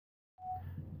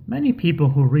Many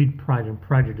people who read Pride and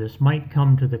Prejudice might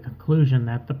come to the conclusion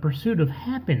that the pursuit of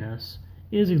happiness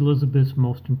is Elizabeth's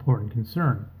most important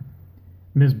concern.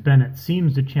 Miss Bennet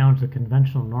seems to challenge the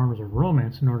conventional norms of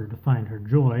romance in order to find her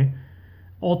joy,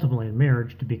 ultimately in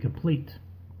marriage, to be complete.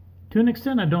 To an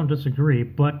extent, I don't disagree,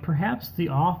 but perhaps the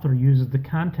author uses the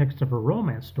context of a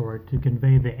romance story to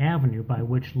convey the avenue by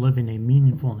which living a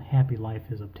meaningful and happy life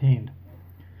is obtained.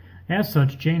 As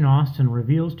such, Jane Austen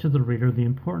reveals to the reader the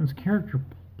importance character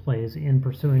plays in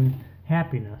pursuing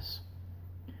happiness.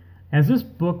 As this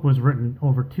book was written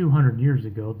over 200 years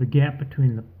ago, the gap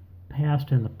between the past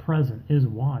and the present is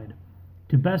wide.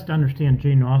 To best understand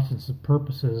Jane Austen's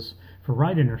purposes for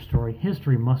writing her story,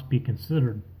 history must be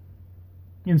considered.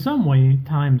 In some way,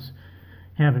 times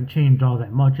haven't changed all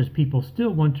that much, as people still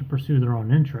want to pursue their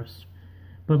own interests.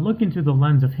 But looking through the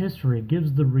lens of history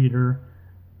gives the reader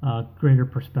a greater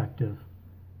perspective.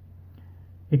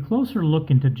 A closer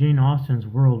look into Jane Austen's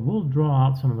world will draw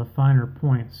out some of the finer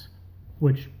points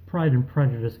which Pride and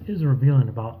Prejudice is revealing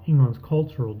about England's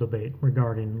cultural debate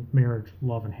regarding marriage,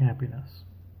 love, and happiness.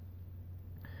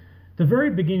 The very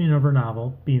beginning of her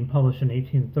novel, being published in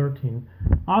 1813,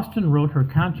 Austen wrote her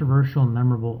controversial and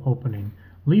memorable opening,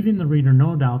 leaving the reader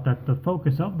no doubt that the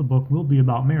focus of the book will be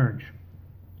about marriage.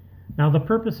 Now, the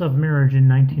purpose of marriage in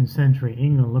 19th century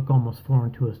England look almost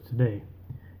foreign to us today.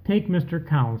 Take Mr.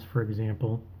 Collins, for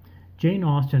example. Jane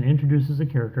Austen introduces a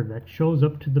character that shows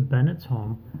up to the Bennets'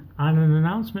 home on an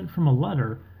announcement from a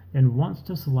letter and wants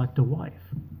to select a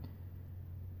wife.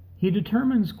 He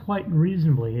determines quite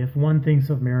reasonably, if one thinks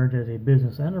of marriage as a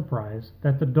business enterprise,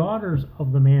 that the daughters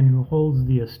of the man who holds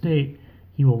the estate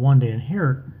he will one day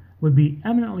inherit would be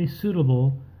eminently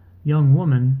suitable young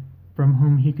women from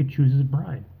whom he could choose his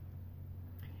bride.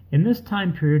 In this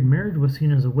time period, marriage was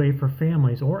seen as a way for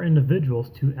families or individuals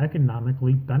to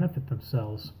economically benefit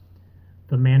themselves.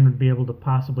 The man would be able to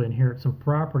possibly inherit some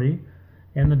property,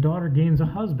 and the daughter gains a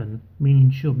husband,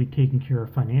 meaning she'll be taken care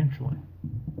of financially.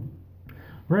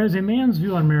 Whereas a man's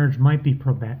view on marriage might be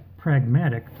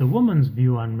pragmatic, the woman's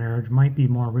view on marriage might be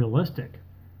more realistic.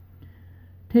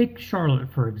 Take Charlotte,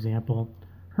 for example.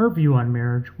 Her view on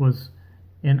marriage was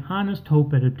an honest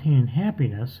hope at obtaining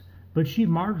happiness, but she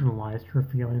marginalized her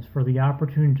feelings for the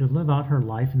opportunity to live out her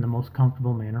life in the most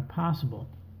comfortable manner possible.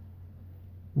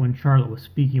 When Charlotte was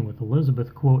speaking with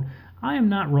Elizabeth, quote, "I am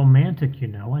not romantic, you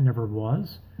know, I never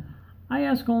was. I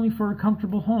ask only for a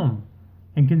comfortable home.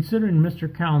 And considering Mr.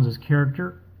 Collins'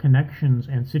 character, connections,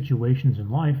 and situations in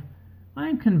life, I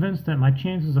am convinced that my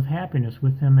chances of happiness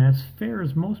with him are as fair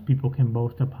as most people can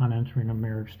boast upon entering a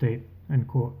marriage state." End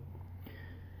quote.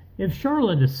 If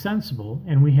Charlotte is sensible,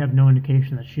 and we have no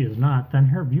indication that she is not, then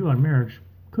her view on marriage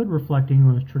could reflect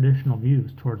England's traditional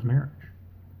views towards marriage.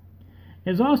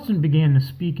 As Austen began to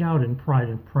speak out in Pride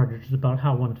and Prejudice about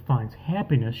how one finds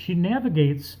happiness, she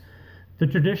navigates the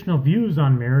traditional views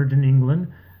on marriage in England,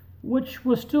 which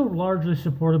was still largely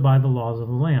supported by the laws of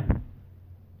the land.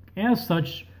 As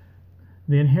such,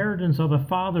 the inheritance of a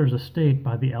father's estate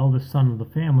by the eldest son of the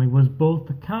family was both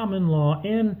the common law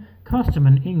and custom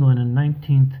in England in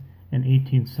 19th and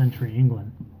 18th century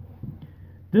England.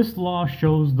 This law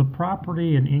shows the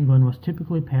property in England was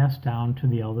typically passed down to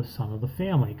the eldest son of the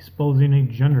family, exposing a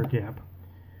gender gap.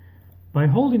 By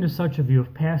holding to such a view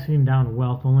of passing down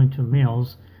wealth only to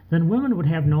males, then women would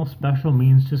have no special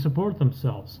means to support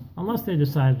themselves, unless they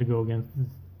decided to go against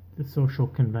the social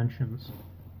conventions.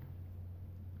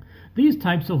 These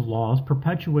types of laws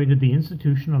perpetuated the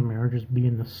institution of marriage as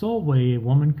being the sole way a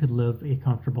woman could live a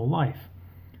comfortable life.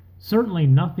 Certainly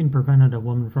nothing prevented a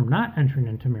woman from not entering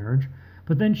into marriage,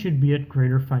 but then she'd be at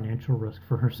greater financial risk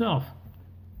for herself,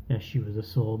 as she was the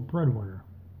sole breadwinner.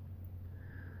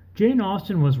 Jane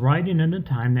Austen was writing at a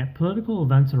time that political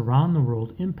events around the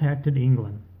world impacted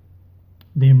England.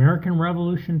 The American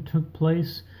Revolution took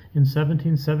place in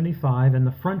 1775, and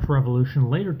the French Revolution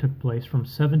later took place from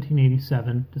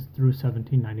 1787 through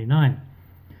 1799.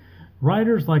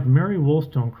 Writers like Mary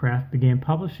Wollstonecraft began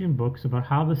publishing books about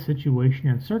how the situation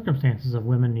and circumstances of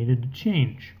women needed to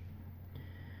change.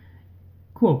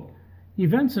 Quote,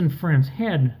 "Events in France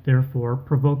had, therefore,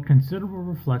 provoked considerable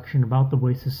reflection about the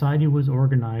way society was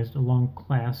organized along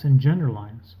class and gender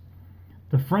lines.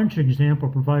 The French example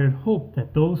provided hope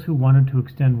that those who wanted to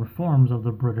extend reforms of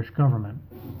the British government."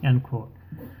 End quote.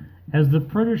 As the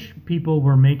British people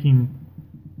were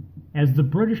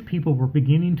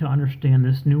beginning to understand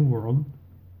this new world,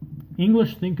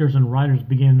 English thinkers and writers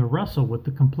began to wrestle with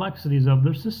the complexities of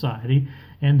their society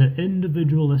and the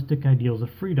individualistic ideals of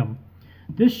freedom.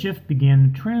 This shift began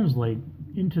to translate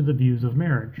into the views of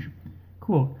marriage.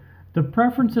 Quote, The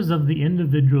preferences of the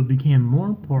individual became more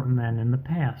important than in the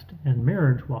past, and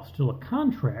marriage, while still a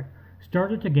contract,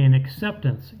 started to gain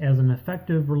acceptance as an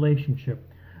effective relationship,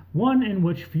 one in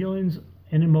which feelings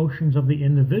and emotions of the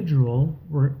individual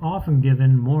were often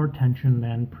given more attention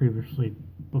than previously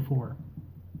before.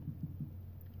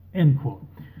 End quote.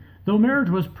 Though marriage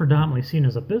was predominantly seen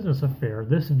as a business affair,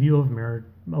 this view of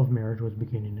marriage was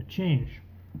beginning to change.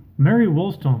 Mary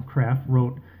Wollstonecraft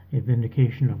wrote A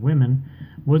Vindication of Women,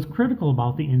 was critical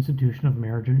about the institution of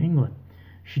marriage in England.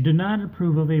 She did not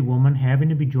approve of a woman having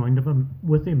to be joined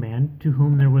with a man to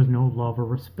whom there was no love or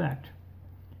respect.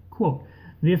 Quote,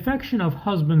 the affection of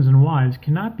husbands and wives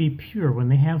cannot be pure when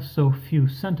they have so few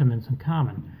sentiments in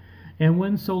common, and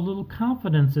when so little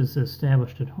confidence is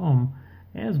established at home,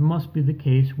 as must be the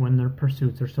case when their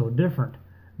pursuits are so different.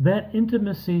 That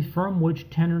intimacy from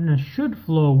which tenderness should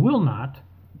flow will not,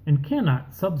 and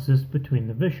cannot, subsist between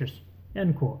the vicious.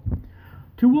 End quote.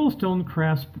 To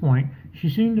Wollstonecraft's point, she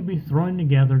seemed to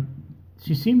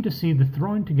see the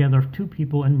throwing together of two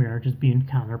people in marriage as being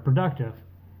counterproductive.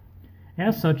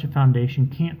 As such, a foundation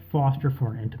can't foster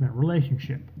for an intimate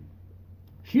relationship.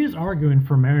 She is arguing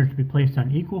for marriage to be placed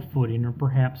on equal footing or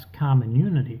perhaps common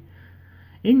unity.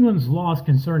 England's laws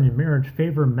concerning marriage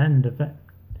favor men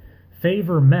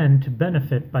to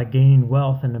benefit by gaining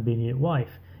wealth and immediate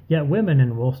wife, yet women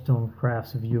in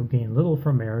Wollstonecraft's view gain little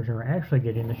from marriage and are actually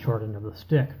getting the short end of the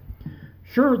stick.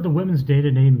 Sure, the women's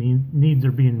day-to-day needs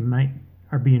are being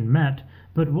met,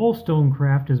 but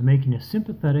Wollstonecraft is making a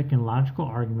sympathetic and logical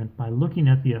argument by looking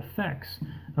at the effects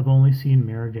of only seeing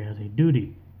marriage as a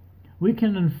duty. We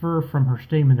can infer from her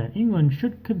statement that England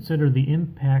should consider the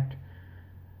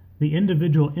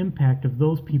individual impact of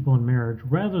those people in marriage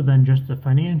rather than just the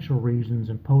financial reasons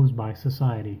imposed by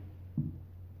society.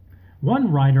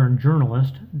 One writer and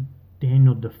journalist,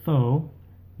 Daniel Defoe,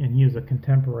 and he is a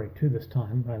contemporary to this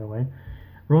time, by the way,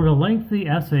 wrote a lengthy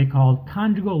essay called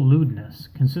Conjugal Lewdness,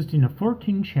 consisting of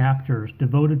 14 chapters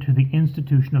devoted to the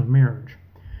institution of marriage.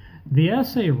 The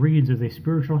essay reads as a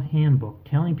spiritual handbook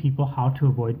telling people how to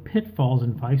avoid pitfalls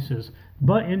and vices,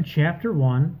 but in Chapter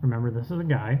 1, remember this is a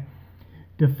guy,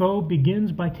 Defoe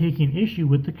begins by taking issue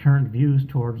with the current views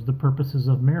towards the purposes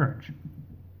of marriage.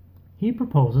 He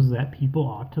proposes that people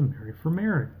ought to marry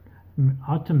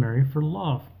for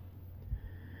love.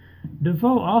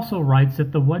 Defoe also writes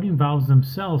that the wedding vows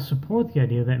themselves support the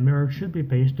idea that marriage should be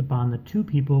based upon the two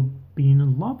people being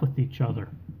in love with each other.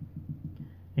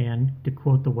 And, to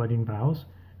quote the wedding vows,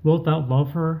 wilt thou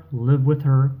love her, live with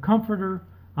her, comfort her,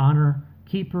 honor,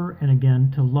 keep her, and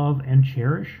again, to love and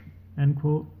cherish? End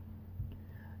quote.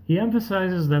 He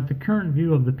emphasizes that the current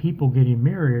view of people getting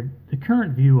married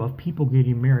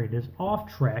is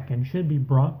off track and should be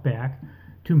brought back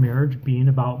to marriage being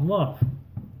about love.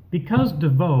 Because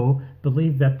Defoe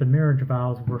believed that the marriage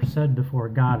vows were said before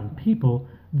God and people,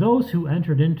 those who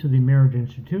entered into the marriage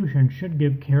institution should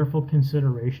give careful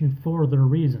consideration for their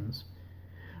reasons.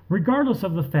 Regardless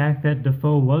of the fact that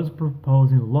Defoe was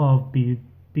proposing love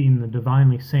being the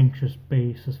divinely sanctious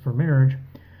basis for marriage,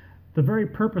 the very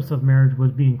purpose of marriage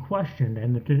was being questioned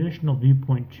and the traditional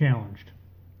viewpoint challenged.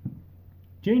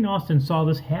 Jane Austen saw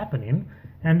this happening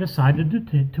and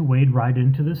decided to wade right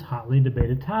into this hotly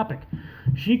debated topic.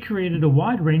 She created a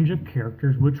wide range of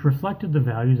characters which reflected the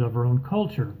values of her own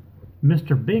culture.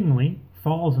 Mr. Bingley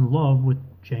falls in love with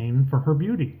Jane for her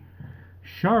beauty.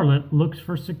 Charlotte looks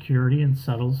for security and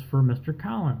settles for Mr.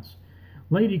 Collins.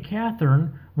 Lady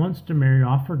Catherine wants to marry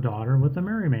off her daughter with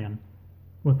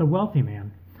a wealthy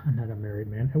man. Not a married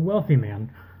man, a wealthy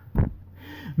man.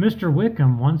 Mr.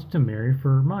 Wickham wants to marry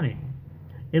for money.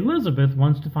 Elizabeth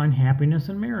wants to find happiness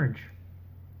in marriage.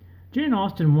 Jane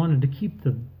Austen wanted to keep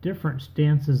the different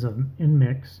stances in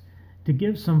mix to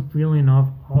give some feeling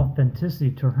of authenticity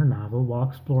to her novel while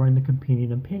exploring the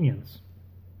competing opinions.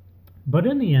 But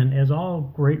in the end, as all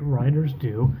great writers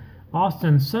do,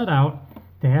 Austen set out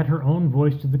to add her own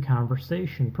voice to the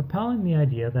conversation, propelling the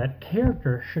idea that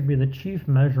character should be the chief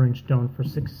measuring stone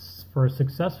for a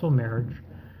successful marriage.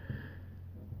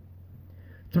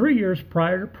 3 years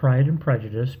prior to Pride and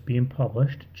Prejudice being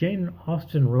published, Jane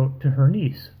Austen wrote to her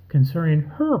niece concerning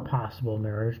her possible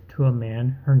marriage to a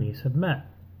man her niece had met.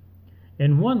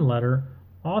 In one letter,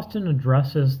 Austen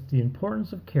addresses the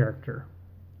importance of character.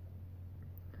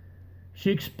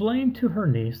 She explained to her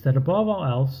niece that above all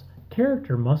else,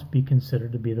 character must be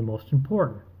considered to be the most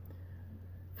important.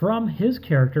 From his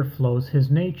character flows his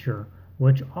nature,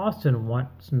 which Austen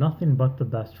wants nothing but the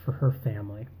best for her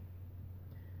family.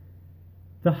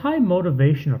 The high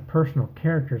motivation of personal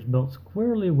characters built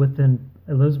squarely within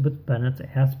Elizabeth Bennet's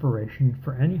aspiration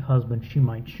for any husband she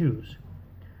might choose.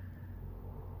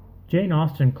 Jane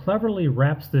Austen cleverly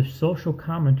wraps this social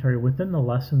commentary within the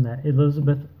lesson that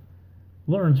Elizabeth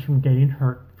learns from getting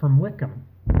hurt from Wickham.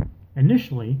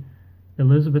 Initially,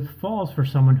 Elizabeth falls for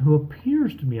someone who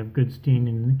appears to be of good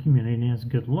standing in the community and is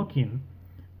good looking,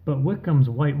 but Wickham's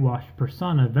whitewashed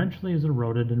persona eventually is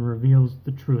eroded and reveals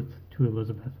the truth to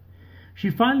Elizabeth. She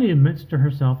finally admits to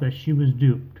herself that she was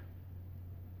duped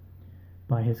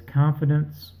by his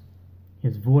confidence,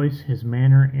 his voice, his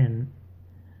manner, and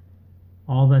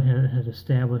all that had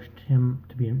established him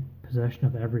to be in possession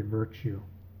of every virtue.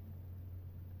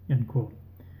 End quote.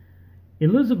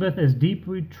 Elizabeth is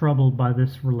deeply troubled by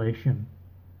this revelation.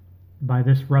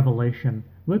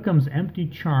 Wickham's empty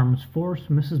charms force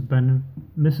Mrs.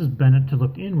 Bennet to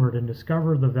look inward and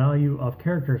discover the value of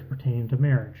characters pertaining to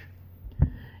marriage.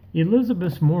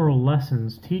 Elizabeth's moral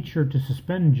lessons teach her to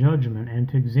suspend judgment and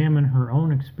to examine her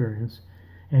own experience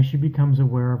as she becomes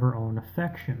aware of her own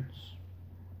affections.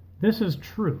 This is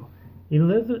true.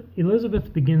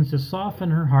 Elizabeth begins to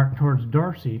soften her heart towards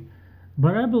Darcy,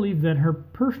 but I believe that her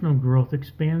personal growth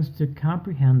expands to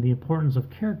comprehend the importance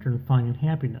of character in finding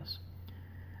happiness.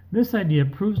 This idea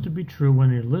proves to be true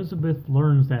when Elizabeth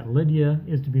learns that Lydia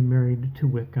is to be married to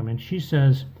Wickham, and she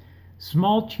says,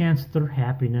 "Small chance of their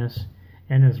happiness,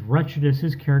 and as wretched as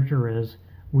his character is,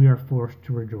 we are forced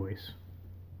to rejoice."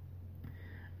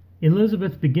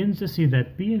 Elizabeth begins to see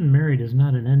that being married is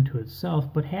not an end to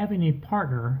itself, but having a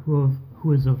partner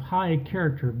who is of high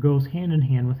character goes hand in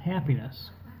hand with happiness.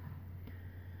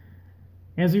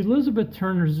 As Elizabeth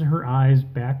turns her eyes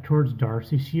back towards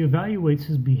Darcy, she evaluates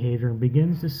his behavior and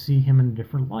begins to see him in a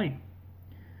different light.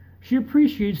 She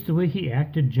appreciates the way he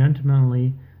acted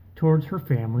gentlemanly towards her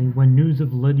family when news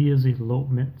of Lydia's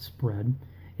elopement spread.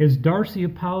 As Darcy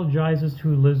apologizes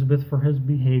to Elizabeth for his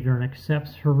behavior and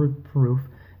accepts her reproof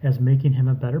as making him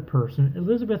a better person,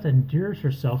 Elizabeth endears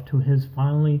herself to his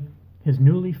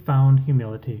newly found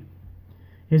humility.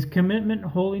 His commitment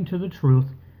holding to the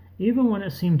truth, even when it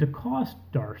seemed to cost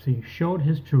Darcy, showed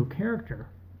his true character.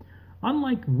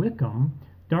 Unlike Wickham,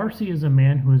 Darcy is a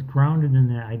man who is grounded in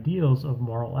the ideals of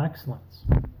moral excellence.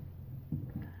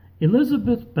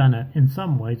 Elizabeth Bennet, in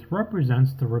some ways,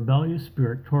 represents the rebellious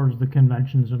spirit towards the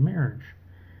conventions of marriage.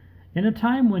 In a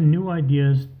time when new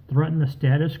ideas threaten the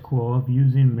status quo of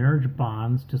using marriage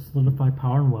bonds to solidify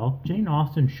power and wealth, Jane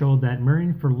Austen showed that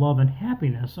marrying for love and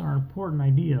happiness are important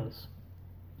ideas.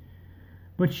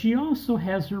 But she also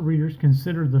has her readers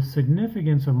consider the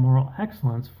significance of moral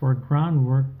excellence for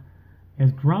groundwork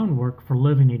for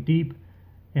living a deep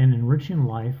and enriching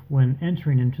life when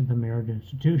entering into the marriage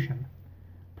institution.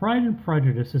 Pride and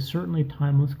Prejudice is certainly a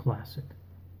timeless classic,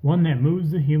 one that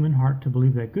moves the human heart to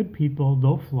believe that good people,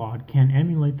 though flawed, can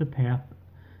emulate the path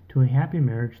to a happy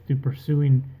marriage through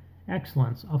pursuing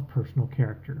excellence of personal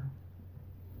character.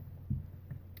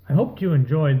 I hope you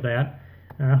enjoyed that,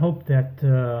 and I hope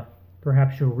that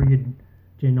perhaps you'll read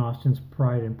Jane Austen's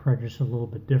Pride and Prejudice a little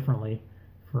bit differently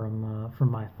from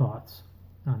my thoughts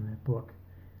on that book.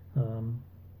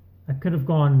 I could have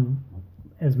gone,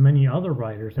 as many other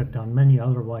writers have done, many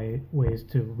other ways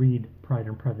to read Pride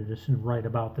and Prejudice and write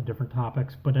about the different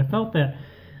topics, but I felt that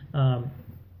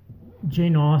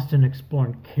Jane Austen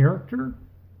exploring character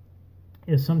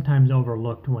is sometimes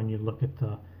overlooked when you look at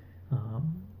the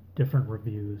different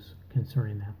reviews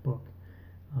concerning that book.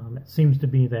 It seems to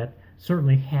be that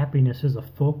certainly happiness is a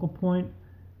focal point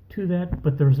to that,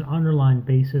 but there's an underlying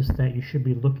basis that you should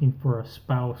be looking for a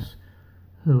spouse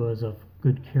who is of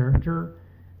good character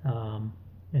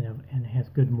and has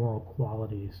good moral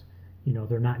qualities. You know,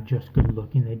 they're not just good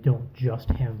looking, they don't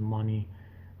just have money,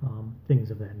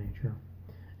 things of that nature.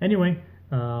 Anyway,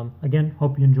 again,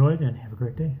 hope you enjoyed and have a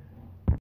great day.